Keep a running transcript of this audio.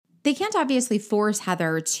They can't obviously force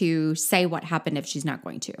Heather to say what happened if she's not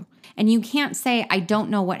going to. And you can't say, I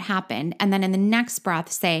don't know what happened, and then in the next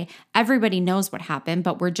breath say, everybody knows what happened,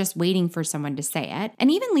 but we're just waiting for someone to say it.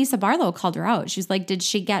 And even Lisa Barlow called her out. She's like, did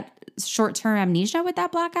she get short-term amnesia with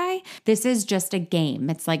that black eye? This is just a game.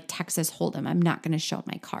 It's like Texas Hold'em. I'm not going to show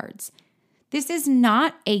my cards. This is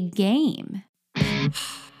not a game.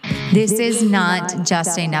 This is not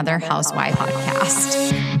just another housewife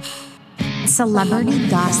podcast. Celebrity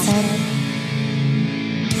gossip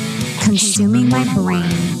consuming my brain.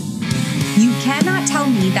 You cannot tell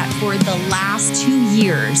me that for the last 2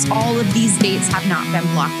 years, all of these dates have not been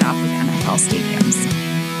blocked off of NFL stadiums.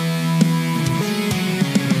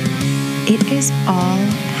 It is all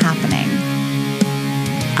happening.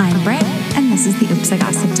 I'm Britt, and this is the Oops, I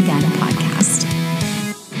Gossiped Again podcast.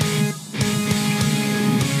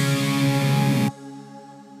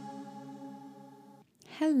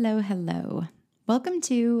 Hello. Welcome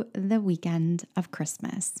to the weekend of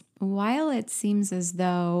Christmas. While it seems as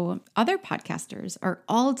though other podcasters are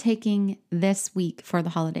all taking this week for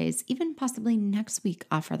the holidays, even possibly next week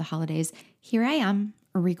off for the holidays, here I am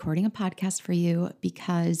recording a podcast for you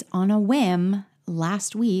because on a whim,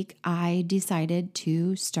 last week, I decided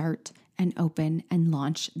to start and open and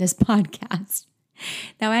launch this podcast.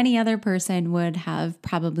 Now, any other person would have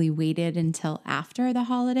probably waited until after the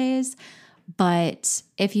holidays. But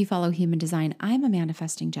if you follow human design, I'm a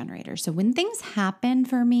manifesting generator. So when things happen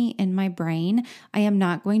for me in my brain, I am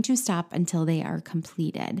not going to stop until they are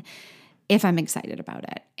completed if I'm excited about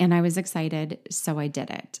it. And I was excited, so I did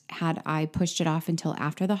it. Had I pushed it off until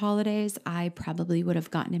after the holidays, I probably would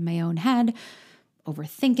have gotten in my own head,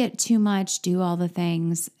 overthink it too much, do all the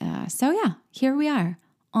things. So yeah, here we are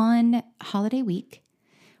on holiday week.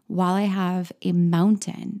 While I have a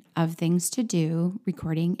mountain of things to do,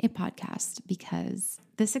 recording a podcast because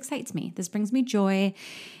this excites me. This brings me joy,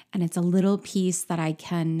 and it's a little piece that I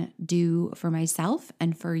can do for myself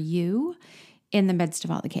and for you in the midst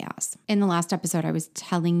of all the chaos. In the last episode, I was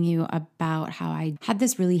telling you about how I had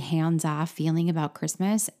this really hands-off feeling about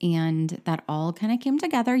Christmas, and that all kind of came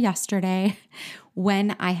together yesterday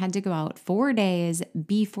when I had to go out 4 days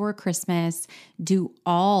before Christmas, do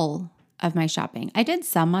all of my shopping. I did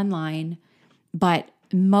some online, but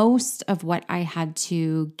most of what I had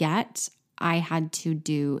to get, I had to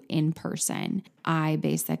do in person. I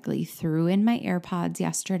basically threw in my AirPods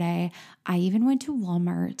yesterday. I even went to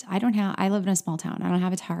Walmart. I live in a small town. I don't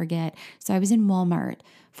have a Target. So I was in Walmart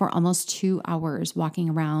for almost 2 hours walking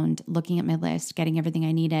around, looking at my list, getting everything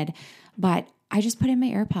I needed. But I just put in my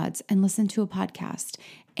AirPods and listened to a podcast.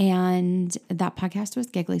 And that podcast was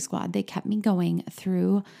Giggly Squad. They kept me going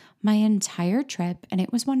through my entire trip, and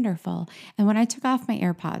it was wonderful. And when I took off my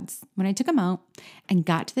AirPods, when I took them out and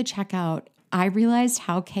got to the checkout, I realized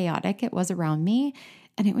how chaotic it was around me.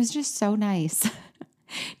 And it was just so nice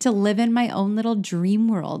to live in my own little dream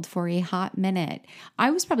world for a hot minute.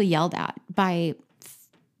 I was probably yelled at by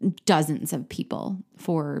dozens of people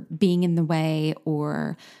for being in the way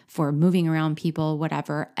or for moving around people,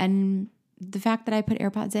 whatever. And the fact that I put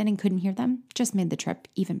AirPods in and couldn't hear them just made the trip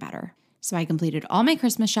even better. So I completed all my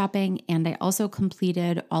Christmas shopping, and I also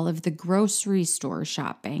completed all of the grocery store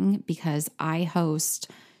shopping because I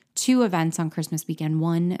host 2 events on Christmas weekend,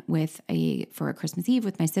 one for a Christmas Eve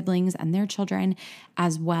with my siblings and their children,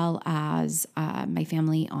 as well as my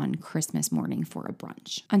family on Christmas morning for a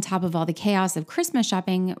brunch. On top of all the chaos of Christmas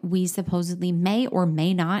shopping, we supposedly may or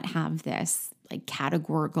may not have this like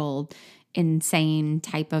categorical insane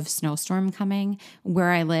type of snowstorm coming.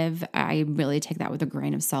 Where I live, I really take that with a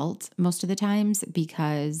grain of salt most of the times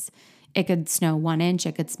because it could snow 1 inch,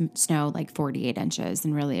 it could snow like 48 inches,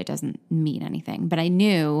 and really it doesn't mean anything. But I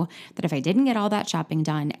knew that if I didn't get all that shopping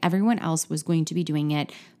done, everyone else was going to be doing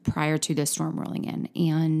it prior to the storm rolling in.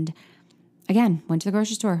 And again, went to the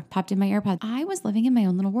grocery store, popped in my AirPods. I was living in my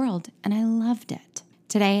own little world, and I loved it.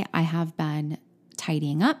 Today, I have been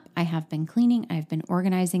tidying up. I have been cleaning. I've been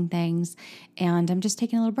organizing things, and I'm just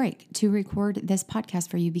taking a little break to record this podcast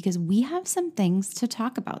for you because we have some things to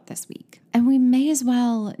talk about this week. And we may as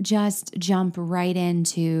well just jump right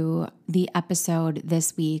into the episode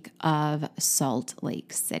this week of Salt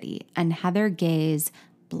Lake City and Heather Gay's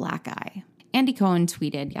black eye. Andy Cohen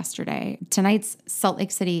tweeted yesterday, tonight's Salt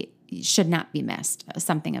Lake City should not be missed,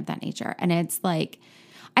 something of that nature. And it's like,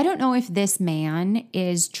 I don't know if this man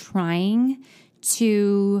is trying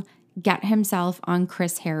to get himself on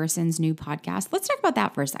Chris Harrison's new podcast. Let's talk about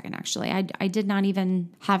that for a second, actually. I did not even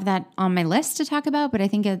have that on my list to talk about, but I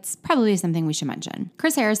think it's probably something we should mention.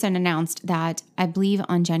 Chris Harrison announced that, I believe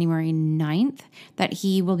on January 9th, that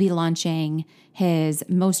he will be launching his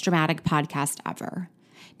most dramatic podcast ever.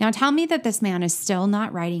 Now tell me that this man is still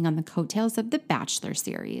not riding on the coattails of the Bachelor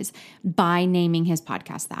series by naming his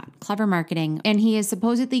podcast that. Clever marketing. And he is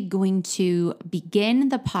supposedly going to begin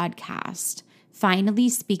the podcast finally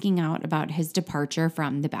speaking out about his departure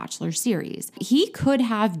from the Bachelor series. He could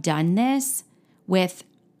have done this with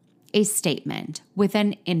a statement, with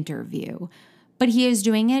an interview, but he is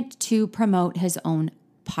doing it to promote his own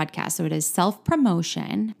podcast. So it is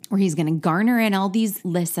self-promotion where he's going to garner in all these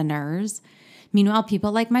listeners. Meanwhile,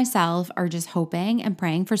 people like myself are just hoping and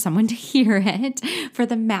praying for someone to hear it, for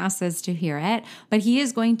the masses to hear it. But he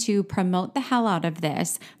is going to promote the hell out of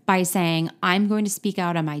this by saying, I'm going to speak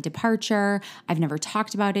out on my departure. I've never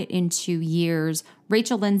talked about it in 2 years.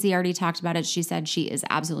 Rachel Lindsay already talked about it. She said she is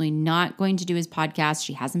absolutely not going to do his podcast.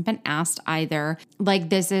 She hasn't been asked either. Like,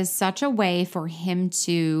 this is such a way for him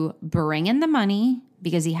to bring in the money,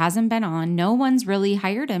 because he hasn't been on. No one's really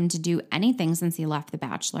hired him to do anything since he left The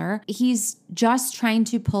Bachelor. He's just trying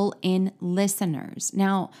to pull in listeners.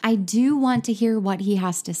 Now, I do want to hear what he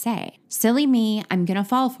has to say. Silly me, I'm going to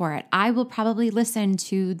fall for it. I will probably listen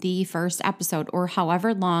to the first episode or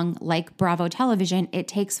however long, like Bravo Television, it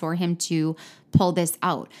takes for him to pull this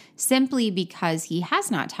out, simply because he has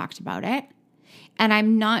not talked about it. And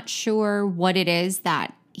I'm not sure what it is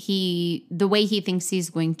that the way he thinks he's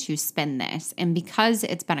going to spin this. And because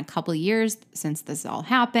it's been a couple of years since this all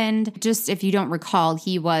happened, just if you don't recall,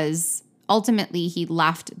 he left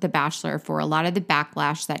The Bachelor for a lot of the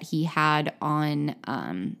backlash that he had on,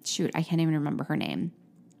 I can't even remember her name.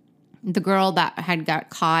 The girl that had got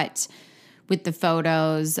caught with the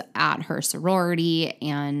photos at her sorority.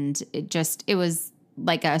 And it was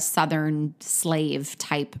like a Southern slave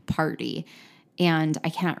type party. And I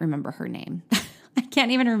cannot remember her name. I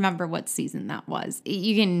can't even remember what season that was.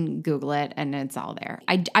 You can Google it and it's all there.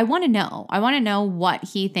 I want to know. I want to know what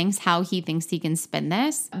he thinks, how he thinks he can spin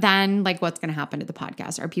this. Then, like, what's going to happen to the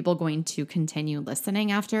podcast? Are people going to continue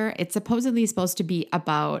listening after? It's supposedly supposed to be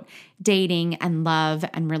about dating and love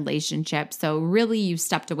and relationships. So really, you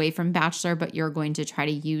stepped away from Bachelor, but you're going to try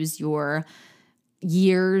to use your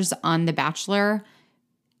years on The Bachelor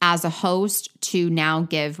as a host to now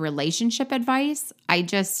give relationship advice.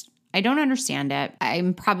 I don't understand it.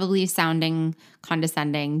 I'm probably sounding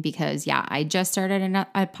condescending because, I just started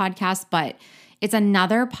a podcast, but it's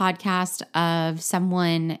another podcast of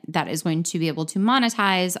someone that is going to be able to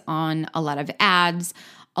monetize on a lot of ads,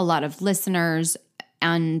 a lot of listeners,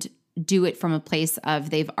 and do it from a place of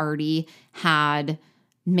they've already had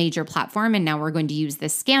major platform, and now we're going to use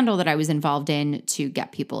this scandal that I was involved in to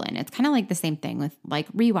get people in. It's kind of like the same thing with like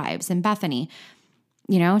Rewives and Bethany.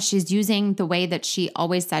 You know, she's using the way that she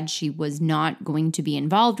always said she was not going to be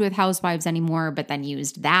involved with housewives anymore, but then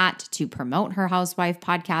used that to promote her housewife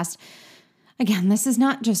podcast. Again, this is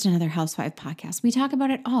not just another housewife podcast. We talk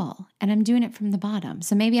about it all, and I'm doing it from the bottom.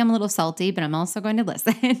 So maybe I'm a little salty, but I'm also going to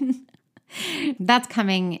listen. That's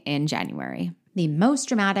coming in January. The most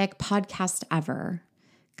dramatic podcast ever,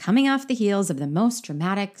 coming off the heels of the most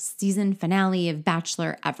dramatic season finale of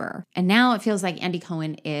Bachelor ever. And now it feels like Andy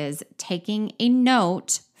Cohen is taking a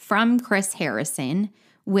note from Chris Harrison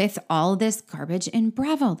with all this garbage in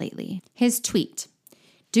Bravo lately. His tweet: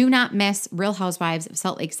 "Do not miss Real Housewives of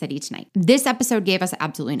Salt Lake City tonight." This episode gave us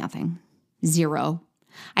absolutely nothing. Zero.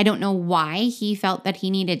 I don't know why he felt that he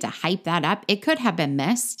needed to hype that up. It could have been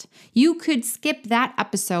missed. You could skip that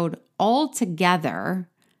episode altogether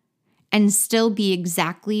and still be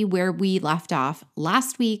exactly where we left off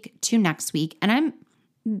last week to next week. And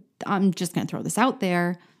I'm just going to throw this out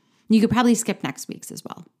there. You could probably skip next week's as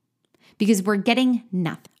well, because we're getting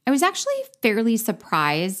nothing. I was actually fairly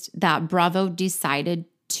surprised that Bravo decided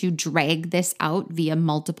to drag this out via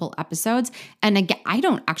multiple episodes. And again, I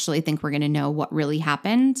don't actually think we're going to know what really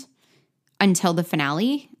happened until the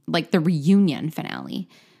finale, like the reunion finale.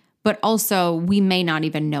 But also, we may not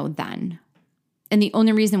even know then. And the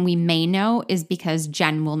only reason we may know is because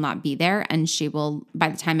Jen will not be there, and she will, by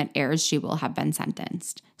the time it airs, she will have been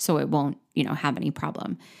sentenced. So it won't, have any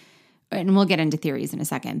problem. And we'll get into theories in a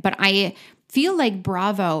second. But I feel like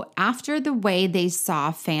Bravo, after the way they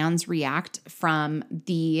saw fans react from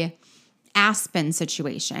the Aspen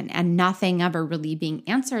situation and nothing ever really being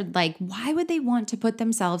answered, like, why would they want to put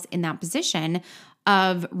themselves in that position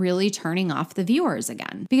of really turning off the viewers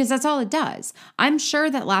again? Because that's all it does. I'm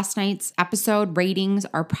sure that last night's episode ratings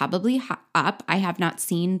are probably up. I have not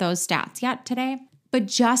seen those stats yet today. But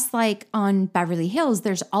just like on Beverly Hills,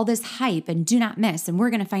 there's all this hype and do not miss, and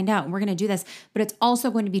we're going to find out, and we're going to do this, but it's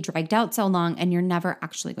also going to be dragged out so long, and you're never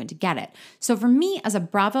actually going to get it. So for me as a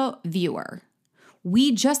Bravo viewer,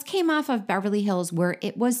 we just came off of Beverly Hills where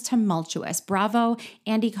it was tumultuous. Bravo,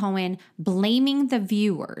 Andy Cohen blaming the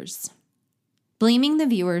viewers blaming the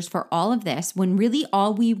viewers for all of this when really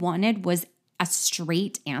all we wanted was a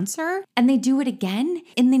straight answer. And they do it again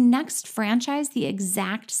in the next franchise, the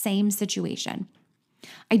exact same situation.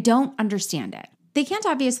 I don't understand it. They can't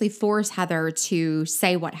obviously force Heather to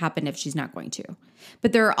say what happened if she's not going to.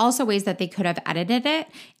 But there are also ways that they could have edited it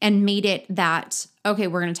and made it that, okay,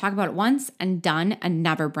 we're going to talk about it once and done and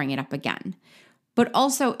never bring it up again. But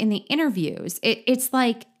also in the interviews, it's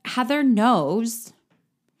like Heather knows,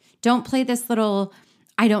 don't play this little,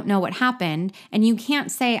 I don't know what happened. And you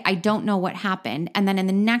can't say, I don't know what happened. And then in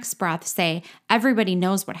the next breath say, everybody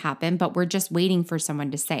knows what happened, but we're just waiting for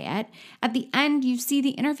someone to say it. At the end, you see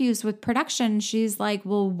the interviews with production. She's like,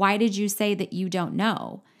 well, why did you say that you don't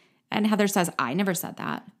know? And Heather says, I never said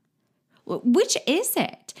that. Which is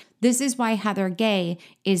it? This is why Heather Gay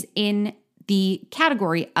is in the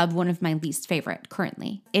category of one of my least favorite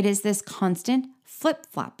currently. It is this constant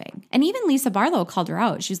flip-flopping. And even Lisa Barlow called her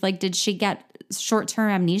out. She's like, did she get short-term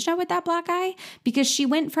amnesia with that black eye? Because she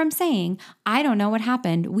went from saying, I don't know what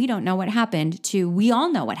happened, we don't know what happened, to we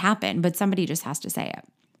all know what happened, but somebody just has to say it.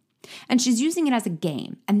 And she's using it as a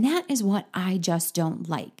game. And that is what I just don't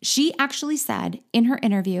like. She actually said in her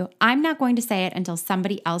interview, I'm not going to say it until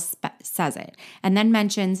somebody else says it. And then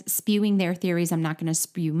mentions spewing their theories. I'm not going to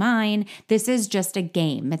spew mine. This is just a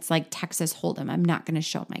game. It's like Texas Hold'em. I'm not going to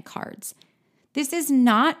show my cards. This is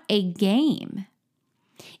not a game.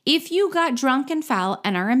 If you got drunk and fell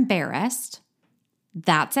and are embarrassed,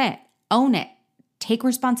 that's it. Own it. Take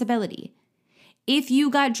responsibility. If you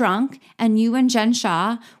got drunk and you and Jen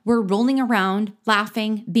Shah were rolling around,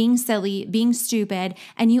 laughing, being silly, being stupid,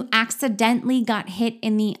 and you accidentally got hit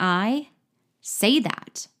in the eye, say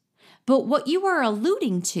that. But what you are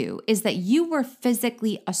alluding to is that you were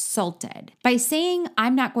physically assaulted. By saying,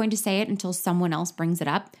 I'm not going to say it until someone else brings it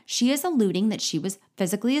up, she is alluding that she was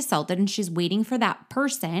physically assaulted and she's waiting for that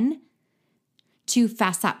person to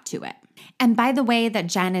fess up to it. And by the way that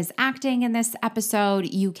Jen is acting in this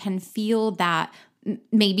episode, you can feel that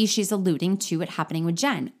maybe she's alluding to it happening with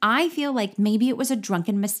Jen. I feel like maybe it was a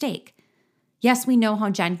drunken mistake. Yes, we know how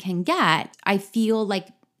Jen can get. I feel like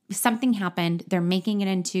something happened. They're making it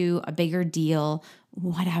into a bigger deal,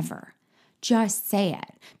 whatever. Just say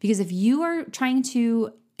it. Because if you are trying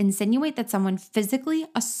to insinuate that someone physically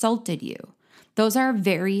assaulted you, those are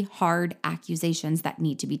very hard accusations that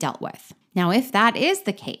need to be dealt with. Now, if that is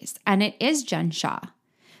the case, and it is Jen Shah,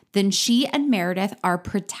 then she and Meredith are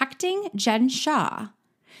protecting Jen Shah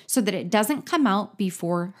so that it doesn't come out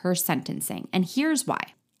before her sentencing. And here's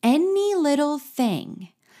why. Any little thing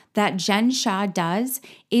that Jen Shah does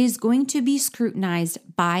is going to be scrutinized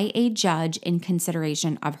by a judge in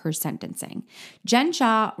consideration of her sentencing. Jen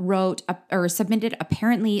Shah submitted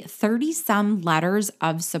apparently 30-some letters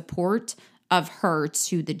of support of her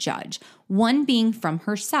to the judge. One being from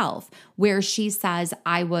herself, where she says,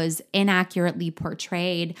 I was inaccurately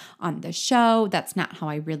portrayed on the show. That's not how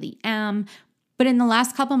I really am. But in the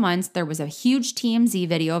last couple months, there was a huge TMZ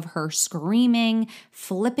video of her screaming,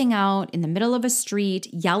 flipping out in the middle of a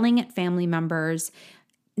street, yelling at family members.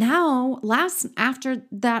 Now, after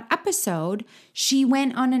that episode, she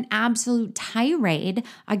went on an absolute tirade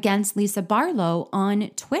against Lisa Barlow on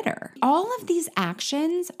Twitter. All of these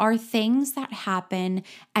actions are things that happen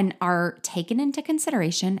and are taken into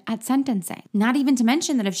consideration at sentencing. Not even to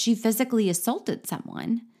mention that if she physically assaulted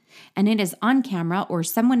someone, and it is on camera or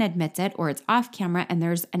someone admits it or it's off camera and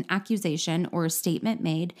there's an accusation or a statement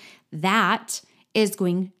made, that is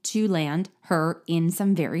going to land her in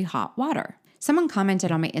some very hot water. Someone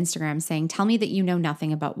commented on my Instagram saying, tell me that you know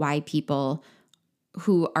nothing about why people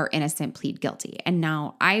who are innocent plead guilty. And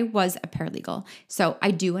now I was a paralegal, so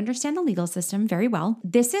I do understand the legal system very well.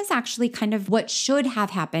 This is actually kind of what should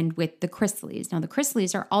have happened with the Chrisleys. Now, the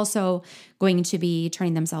Chrisleys are also going to be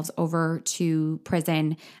turning themselves over to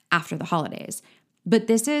prison after the holidays. But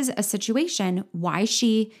this is a situation why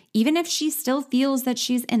she, even if she still feels that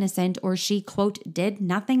she's innocent or she, quote, did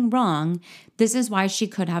nothing wrong, this is why she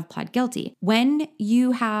could have pled guilty. When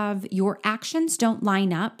you have your actions don't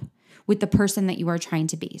line up with the person that you are trying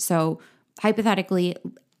to be. So hypothetically,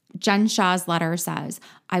 Jen Shah's letter says,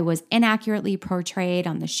 I was inaccurately portrayed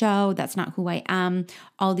on the show. That's not who I am.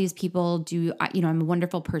 All these people do, I'm a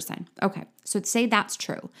wonderful person. Okay, so say that's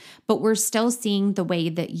true. But we're still seeing the way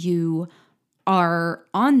that you are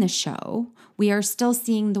on the show. We are still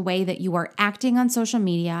seeing the way that you are acting on social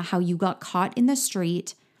media, how you got caught in the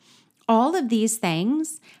street. All of these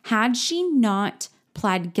things, had she not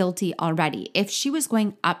pled guilty already, if she was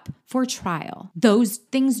going up for trial, those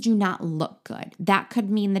things do not look good. That could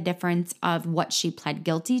mean the difference of what she pled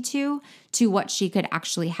guilty to what she could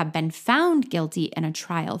actually have been found guilty in a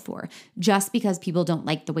trial for, just because people don't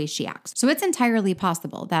like the way she acts. So it's entirely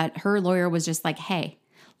possible that her lawyer was just like, hey,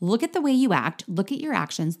 look at the way you act, look at your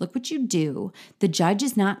actions, look what you do. The judge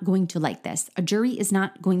is not going to like this. A jury is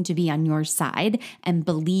not going to be on your side and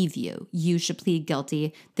believe you. You should plead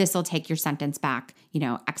guilty. This will take your sentence back,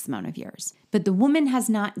 X amount of years. But the woman has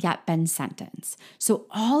not yet been sentenced. So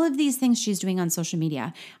all of these things she's doing on social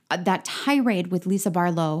media, that tirade with Lisa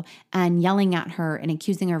Barlow and yelling at her and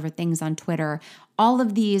accusing her of things on Twitter, all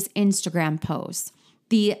of these Instagram posts,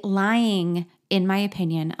 the lying, in my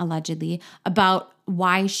opinion, allegedly, about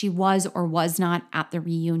why she was or was not at the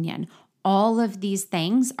reunion. All of these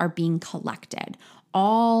things are being collected.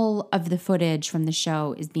 All of the footage from the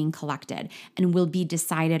show is being collected and will be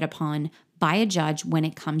decided upon by a judge when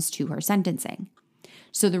it comes to her sentencing.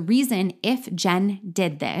 So the reason, if Jen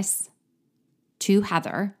did this to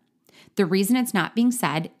Heather, the reason it's not being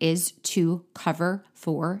said is to cover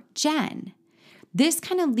for Jen. This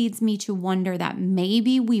kind of leads me to wonder that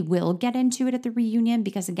maybe we will get into it at the reunion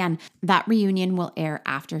because, again, that reunion will air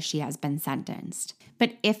after she has been sentenced.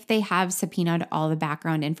 But if they have subpoenaed all the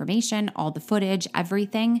background information, all the footage,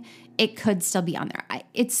 everything, it could still be on there.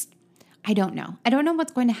 I don't know. I don't know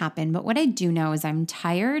what's going to happen, but what I do know is I'm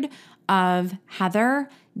tired of Heather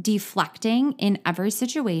deflecting in every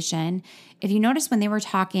situation. If you notice when they were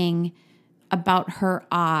talking about her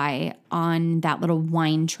eye on that little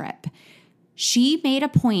wine trip, she made a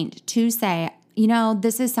point to say,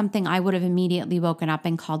 this is something I would have immediately woken up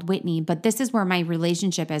and called Whitney, but this is where my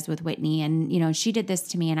relationship is with Whitney. And, she did this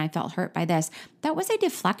to me and I felt hurt by this. That was a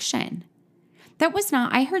deflection. That was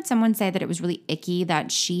not, I heard someone say that it was really icky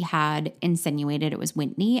that she had insinuated it was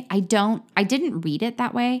Whitney. I didn't read it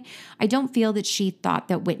that way. I don't feel that she thought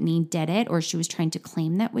that Whitney did it or she was trying to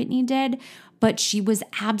claim that Whitney did, but she was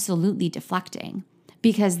absolutely deflecting.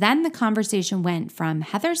 Because then the conversation went from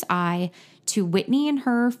Heather's eye to Whitney and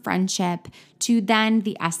her friendship to then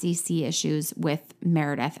the SEC issues with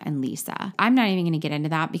Meredith and Lisa. I'm not even going to get into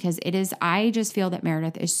that because I just feel that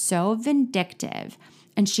Meredith is so vindictive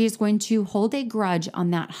and she is going to hold a grudge on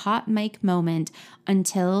that hot mic moment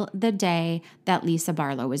until the day that Lisa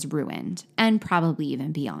Barlow is ruined and probably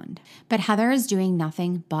even beyond. But Heather is doing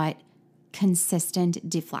nothing but consistent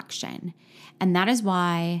deflection. And that is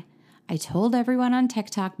why I told everyone on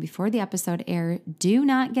TikTok before the episode aired, do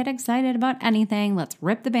not get excited about anything. Let's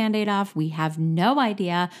rip the Band-Aid off. We have no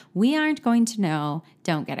idea. We aren't going to know.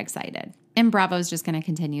 Don't get excited. And Bravo's just going to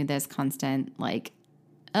continue this constant,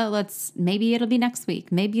 maybe it'll be next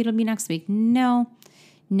week. Maybe it'll be next week. No,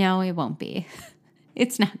 it won't be.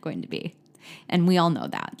 It's not going to be. And we all know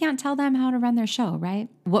that. Can't tell them how to run their show, right?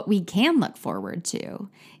 What we can look forward to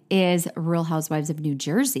is Real Housewives of New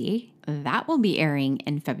Jersey. That will be airing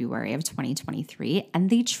in February of 2023. And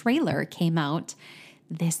the trailer came out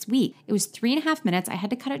this week. It was 3.5 minutes. I had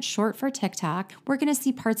to cut it short for TikTok. We're going to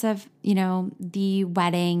see parts of, the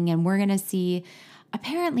wedding, and we're going to see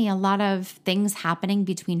apparently a lot of things happening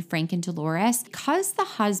between Frank and Dolores. Because the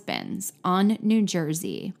husbands on New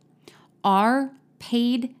Jersey are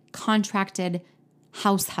paid, contracted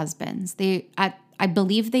house husbands. I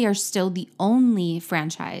believe they are still the only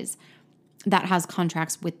franchise that has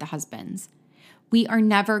contracts with the husbands. We are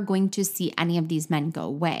never going to see any of these men go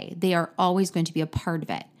away. They are always going to be a part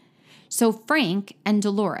of it. So Frank and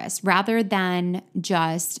Dolores, rather than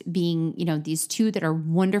just being, these two that are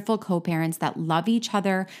wonderful co-parents that love each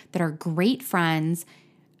other, that are great friends,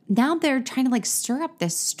 now they're trying to stir up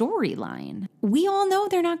this storyline. We all know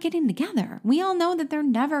they're not getting together. We all know that they're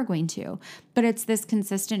never going to. But it's this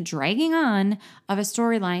consistent dragging on of a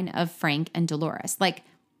storyline of Frank and Dolores.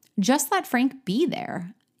 Just let Frank be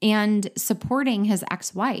there and supporting his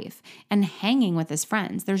ex-wife and hanging with his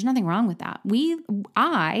friends. There's nothing wrong with that.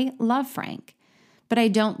 I love Frank, but I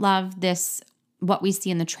don't love this, what we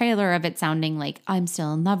see in the trailer of it sounding like, I'm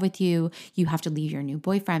still in love with you. You have to leave your new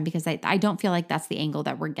boyfriend, because I don't feel like that's the angle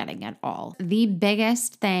that we're getting at all. The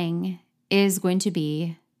biggest thing is going to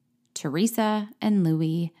be Teresa and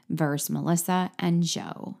Louis versus Melissa and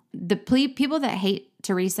Joe. The people that hate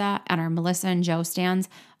Teresa and are Melissa and Joe stans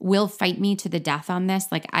will fight me to the death on this.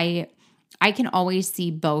 I can always see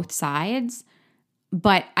both sides,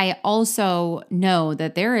 but I also know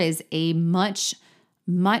that there is a much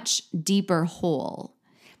deeper hole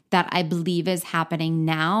that I believe is happening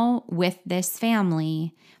now with this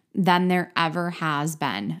family than there ever has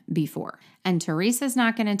been before. And Teresa's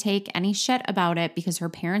not going to take any shit about it because her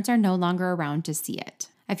parents are no longer around to see it.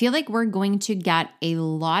 I feel like we're going to get a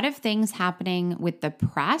lot of things happening with the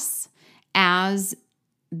press as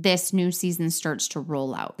this new season starts to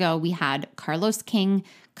roll out. So we had Carlos King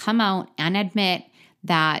come out and admit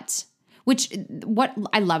that, which what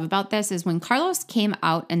I love about this is when Carlos came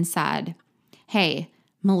out and said, hey,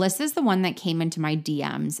 Melissa's the one that came into my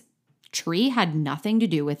DMs. Tree had nothing to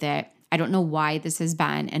do with it. I don't know why this has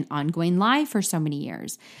been an ongoing lie for so many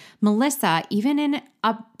years. Melissa, even in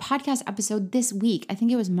a podcast episode this week, I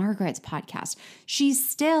think it was Margaret's podcast, she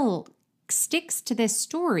still sticks to this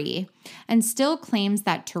story and still claims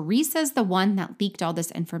that Teresa's the one that leaked all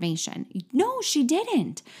this information. No, she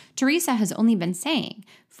didn't. Teresa has only been saying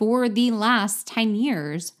for the last 10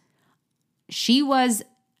 years, she was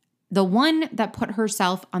the one that put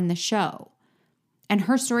herself on the show. And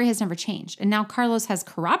her story has never changed. And now Carlos has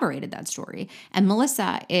corroborated that story. And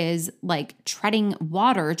Melissa is like treading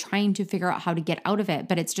water, trying to figure out how to get out of it.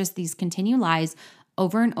 But it's just these continued lies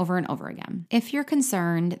over and over and over again. If you're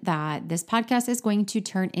concerned that this podcast is going to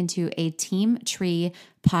turn into a Team Tree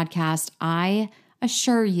podcast, I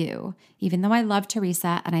assure you, even though I love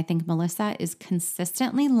Teresa and I think Melissa is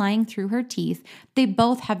consistently lying through her teeth, they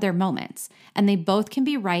both have their moments and they both can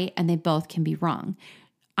be right and they both can be wrong.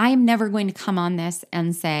 I am never going to come on this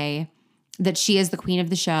and say that she is the queen of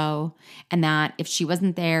the show and that if she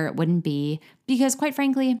wasn't there, it wouldn't be. Because quite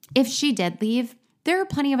frankly, if she did leave, there are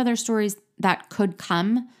plenty of other stories that could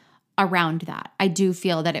come around that. I do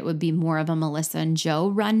feel that it would be more of a Melissa and Joe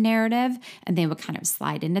run narrative and they would kind of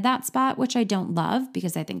slide into that spot, which I don't love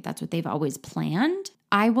because I think that's what they've always planned.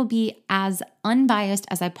 I will be as unbiased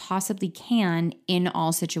as I possibly can in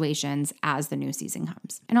all situations as the new season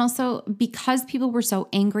comes. And also because people were so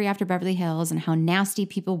angry after Beverly Hills and how nasty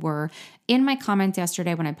people were, in my comments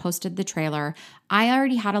yesterday when I posted the trailer, I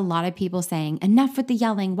already had a lot of people saying, enough with the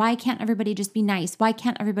yelling. Why can't everybody just be nice? Why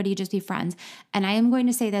can't everybody just be friends? And I am going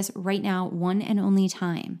to say this right now, one and only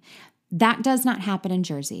time. That does not happen in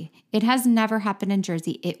Jersey. It has never happened in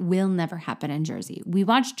Jersey. It will never happen in Jersey. We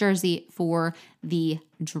watch Jersey for the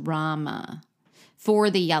drama, for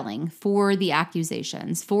the yelling, for the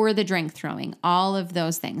accusations, for the drink throwing, all of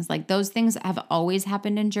those things. Like those things have always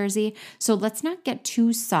happened in Jersey. So let's not get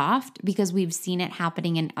too soft because we've seen it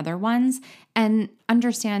happening in other ones and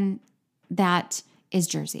understand that is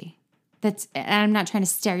Jersey. And I'm not trying to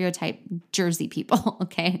stereotype Jersey people,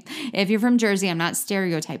 okay? If you're from Jersey, I'm not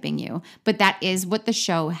stereotyping you, but that is what the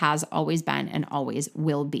show has always been and always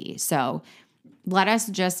will be. So let us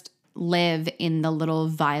just live in the little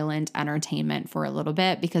violent entertainment for a little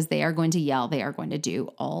bit because they are going to yell, they are going to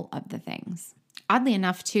do all of the things. Oddly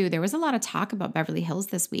enough, too, there was a lot of talk about Beverly Hills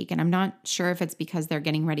this week, and I'm not sure if it's because they're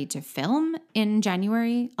getting ready to film in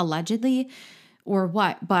January, allegedly, or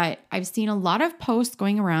what, but I've seen a lot of posts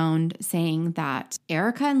going around saying that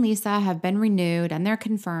Erica and Lisa have been renewed and they're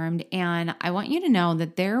confirmed. And I want you to know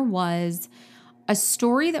that there was a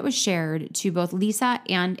story that was shared to both Lisa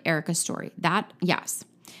and Erica's story. That, yes,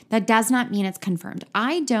 that does not mean it's confirmed.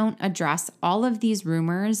 I don't address all of these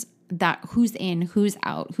rumors that who's in, who's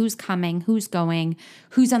out, who's coming, who's going,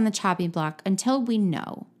 who's on the chopping block until we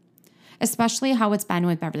know, especially how it's been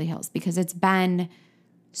with Beverly Hills, because it's been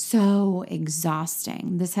so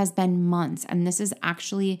exhausting. This has been months, and this is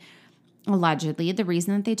actually allegedly the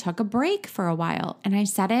reason that they took a break for a while. And I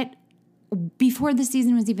said it before the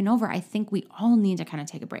season was even over. I think we all need to kind of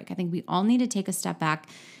take a break. I think we all need to take a step back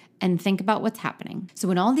and think about what's happening. So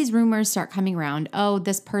when all these rumors start coming around, oh,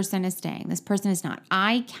 this person is staying, this person is not,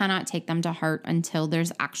 I cannot take them to heart until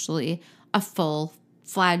there's actually a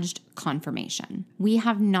full-fledged confirmation. We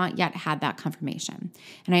have not yet had that confirmation.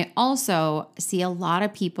 And I also see a lot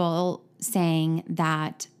of people saying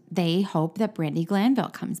that they hope that Brandi Glanville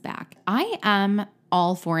comes back. I am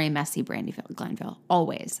all for a messy Brandi Glanville,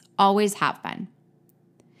 always have been.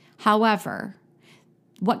 However,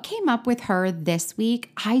 what came up with her this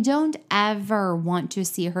week, I don't ever want to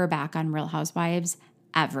see her back on Real Housewives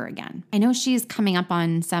ever again. I know she's coming up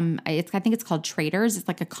on I think it's called Traders. It's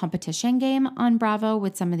like a competition game on Bravo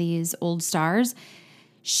with some of these old stars.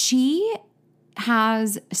 She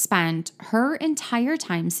has spent her entire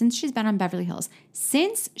time since she's been on Beverly Hills,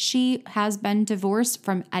 since she has been divorced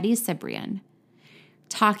from Eddie Cibrian,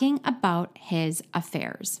 talking about his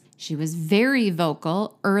affairs. She was very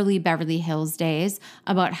vocal early Beverly Hills days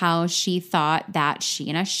about how she thought that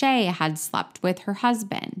Sheena Shea had slept with her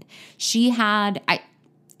husband. She had,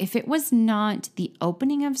 if it was not the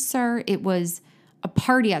opening of SUR, it was a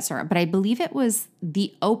party at SUR, but I believe it was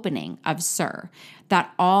the opening of SUR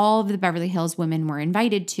that all of the Beverly Hills women were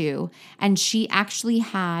invited to. And she actually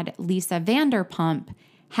had Lisa Vanderpump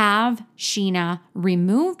have Sheena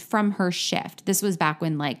removed from her shift. This was back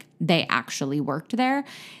when they actually worked there.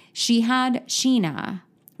 She had Sheena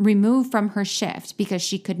removed from her shift because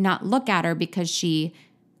she could not look at her because she,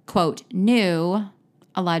 quote, knew,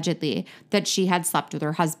 allegedly, that she had slept with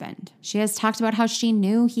her husband. She has talked about how she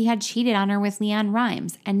knew he had cheated on her with Leanne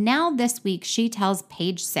Rimes. And now this week she tells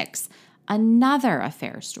Page Six another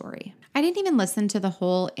affair story. I didn't even listen to the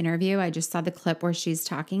whole interview. I just saw the clip where she's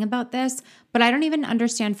talking about this, but I don't even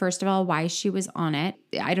understand, first of all, why she was on it.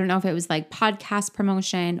 I don't know if it was podcast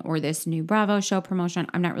promotion or this new Bravo show promotion.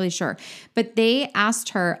 I'm not really sure. But they asked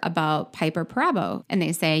her about Piper Perabo, and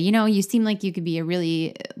they say, you seem like you could be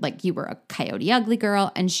you were a Coyote Ugly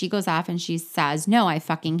girl. And she goes off and she says, no, I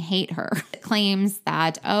fucking hate her. Claims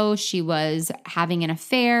that, she was having an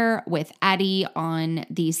affair with Eddie on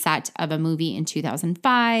the set of a movie in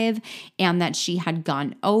 2005. And that she had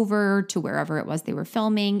gone over to wherever it was they were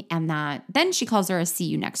filming, and that then she calls her a see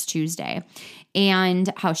you next Tuesday,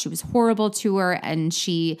 and how she was horrible to her. And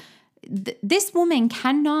this woman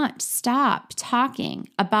cannot stop talking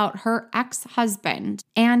about her ex-husband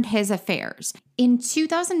and his affairs. In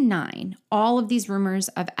 2009, all of these rumors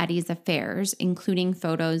of Eddie's affairs, including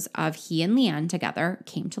photos of he and Leanne together,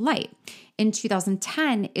 came to light. In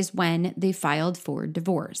 2010 is when they filed for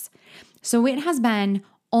divorce. So it has been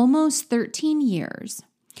almost 13 years.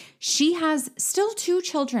 She has still 2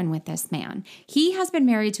 children with this man. He has been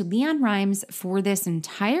married to Leanne Rimes for this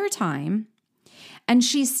entire time, and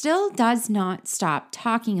she still does not stop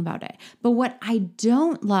talking about it. But what I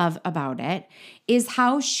don't love about it is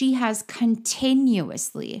how she has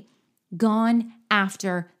continuously gone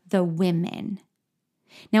after the women.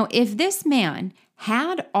 Now, if this man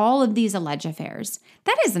had all of these alleged affairs,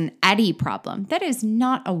 that is an Eddie problem. That is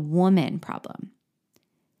not a woman problem.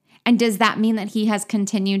 And does that mean that he has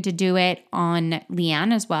continued to do it on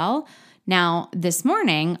Leanne as well? Now, this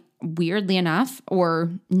morning, weirdly enough,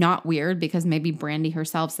 or not weird because maybe Brandi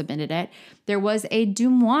herself submitted it, there was a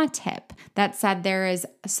Dumois tip that said there is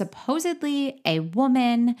supposedly a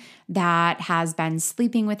woman that has been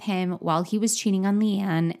sleeping with him while he was cheating on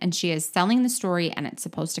Leanne, and she is selling the story, and it's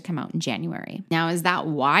supposed to come out in January. Now, is that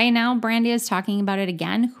why now Brandi is talking about it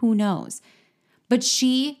again? Who knows? But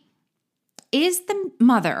she is the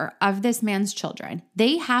mother of this man's children.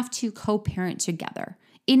 They have to co-parent together.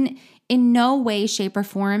 In no way, shape, or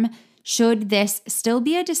form should this still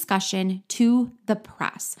be a discussion to the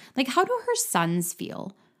press. How do her sons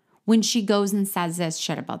feel when she goes and says this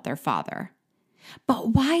shit about their father? But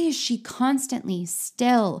why is she constantly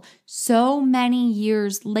still, so many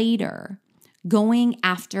years later, going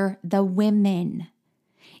after the women?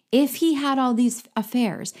 If he had all these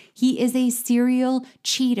affairs, he is a serial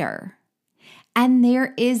cheater. And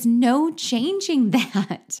there is no changing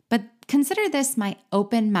that. But consider this my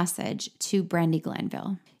open message to Brandi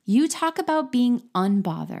Glanville. You talk about being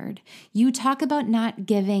unbothered. You talk about not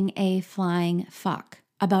giving a flying fuck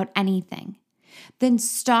about anything. Then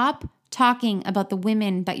stop talking about the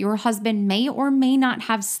women that your husband may or may not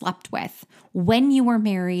have slept with when you were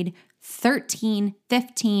married 13,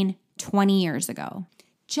 15, 20 years ago.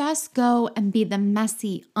 Just go and be the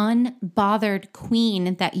messy, unbothered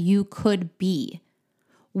queen that you could be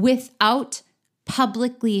without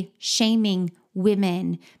publicly shaming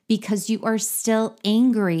women because you are still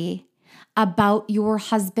angry about your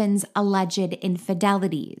husband's alleged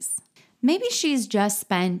infidelities. Maybe she's just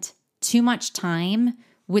spent too much time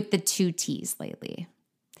with the 2 T's lately.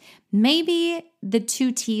 Maybe the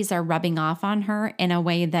 2 T's are rubbing off on her in a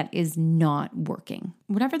way that is not working.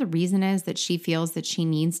 Whatever the reason is that she feels that she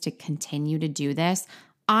needs to continue to do this,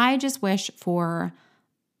 I just wish for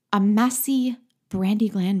a messy Brandi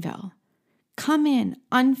Glanville. Come in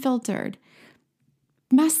unfiltered,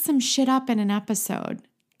 mess some shit up in an episode,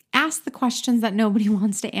 ask the questions that nobody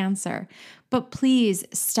wants to answer. But please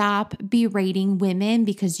stop berating women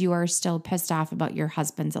because you are still pissed off about your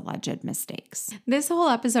husband's alleged mistakes. This whole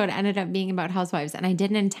episode ended up being about housewives, and I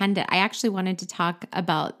didn't intend it. I actually wanted to talk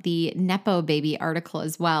about the Nepo baby article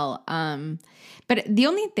as well. But the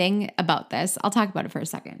only thing about this, I'll talk about it for a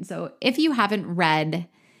second. So if you haven't read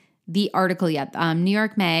the article yet, New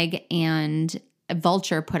York Mag and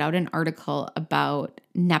Vulture put out an article about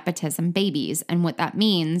nepotism babies. And what that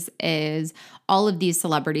means is all of these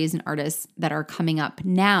celebrities and artists that are coming up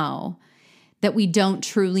now that we don't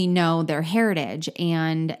truly know their heritage,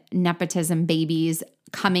 and nepotism babies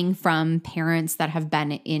coming from parents that have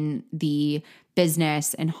been in the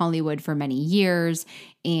business in Hollywood for many years,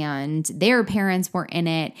 and their parents were in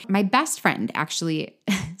it. My best friend actually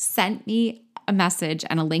sent me a message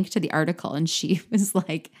and a link to the article, and she was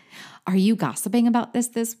like, are you gossiping about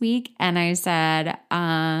this week? And I said,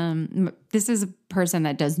 this is a person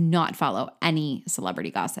that does not follow any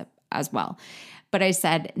celebrity gossip as well. But I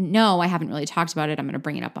said, no, I haven't really talked about it. I'm going to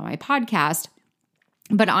bring it up on my podcast.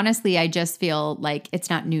 But honestly, I just feel like it's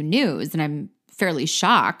not new news. And I'm fairly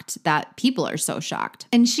shocked that people are so shocked.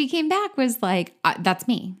 And she came back, was like, that's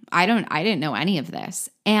me. I didn't know any of this.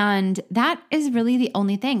 And that is really the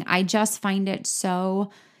only thing. I just find it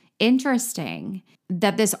so interesting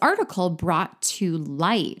that this article brought to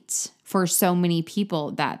light for so many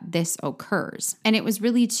people that this occurs. And it was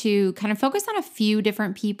really to kind of focus on a few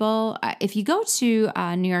different people. If you go to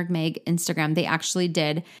New York Meg Instagram, they actually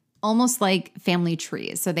did almost like family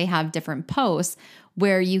trees. So they have different posts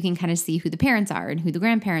where you can kind of see who the parents are and who the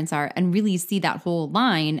grandparents are and really see that whole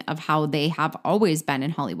line of how they have always been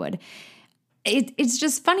in Hollywood. It's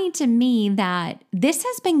just funny to me that this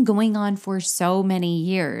has been going on for so many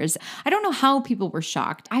years. I don't know how people were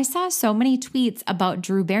shocked. I saw so many tweets about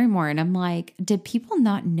Drew Barrymore, and I'm like, did people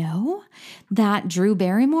not know that Drew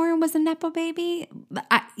Barrymore was a Nepo baby?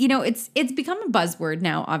 It's become a buzzword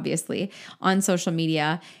now, obviously, on social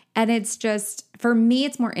media. And it's just, for me,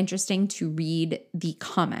 it's more interesting to read the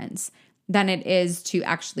comments than it is to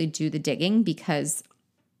actually do the digging, because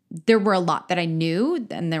there were a lot that I knew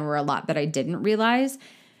and there were a lot that I didn't realize.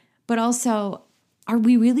 But also, are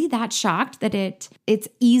we really that shocked that it's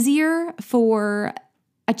easier for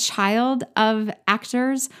a child of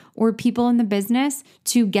actors or people in the business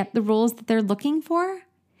to get the roles that they're looking for?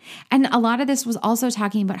 And a lot of this was also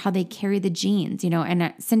talking about how they carry the genes,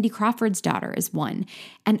 and Cindy Crawford's daughter is one.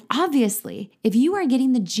 And obviously, if you are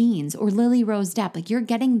getting the genes, or Lily Rose Depp, like you're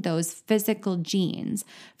getting those physical genes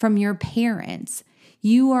from your parents,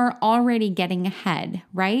 you are already getting ahead,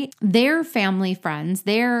 right? Their family friends,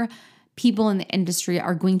 their people in the industry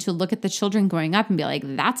are going to look at the children growing up and be like,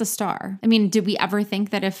 that's a star. I mean, did we ever think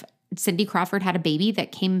that if Cindy Crawford had a baby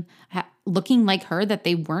that came looking like her, that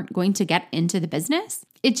they weren't going to get into the business?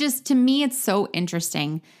 It just, to me, it's so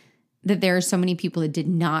interesting that there are so many people that did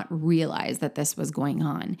not realize that this was going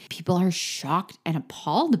on. People are shocked and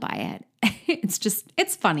appalled by it.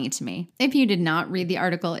 It's funny to me. If you did not read the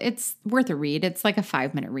article, it's worth a read. It's like a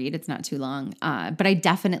 5-minute read. It's not too long. But I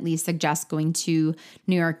definitely suggest going to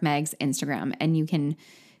New York Meg's Instagram, and you can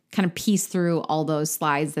kind of piece through all those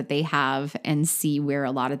slides that they have and see where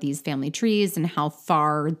a lot of these family trees and how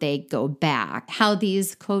far they go back, how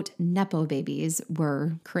these, quote, Nepo babies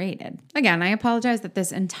were created. Again, I apologize that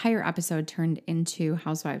this entire episode turned into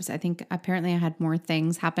Housewives. I think apparently I had more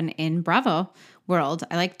things happen in Bravo world.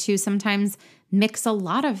 I like to sometimes mix a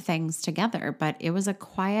lot of things together, but it was a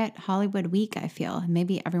quiet Hollywood week, I feel.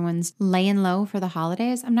 Maybe everyone's laying low for the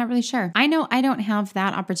holidays. I'm not really sure. I know I don't have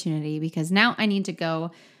that opportunity because now I need to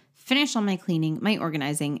go finish all my cleaning, my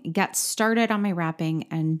organizing, get started on my wrapping,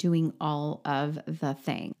 and doing all of the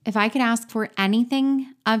things. If I could ask for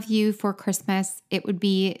anything of you for Christmas, it would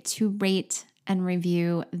be to rate and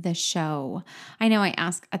review the show. I know I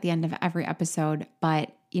ask at the end of every episode,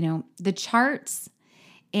 but the charts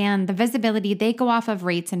and the visibility, they go off of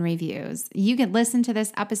rates and reviews. You can listen to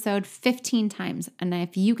this episode 15 times, and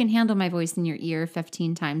if you can handle my voice in your ear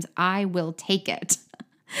 15 times, I will take it.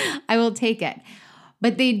 I will take it.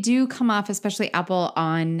 But they do come off, especially Apple,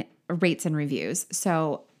 on rates and reviews.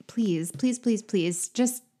 So please, please, please, please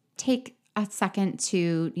just take a second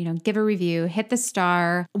to, give a review, hit the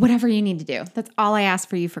star, whatever you need to do. That's all I ask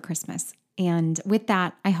for you for Christmas. And with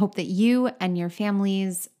that, I hope that you and your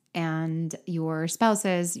families and your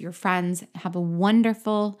spouses, your friends have a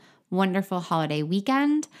wonderful, wonderful holiday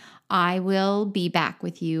weekend. I will be back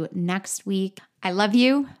with you next week. I love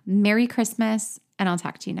you. Merry Christmas, and I'll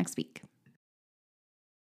talk to you next week.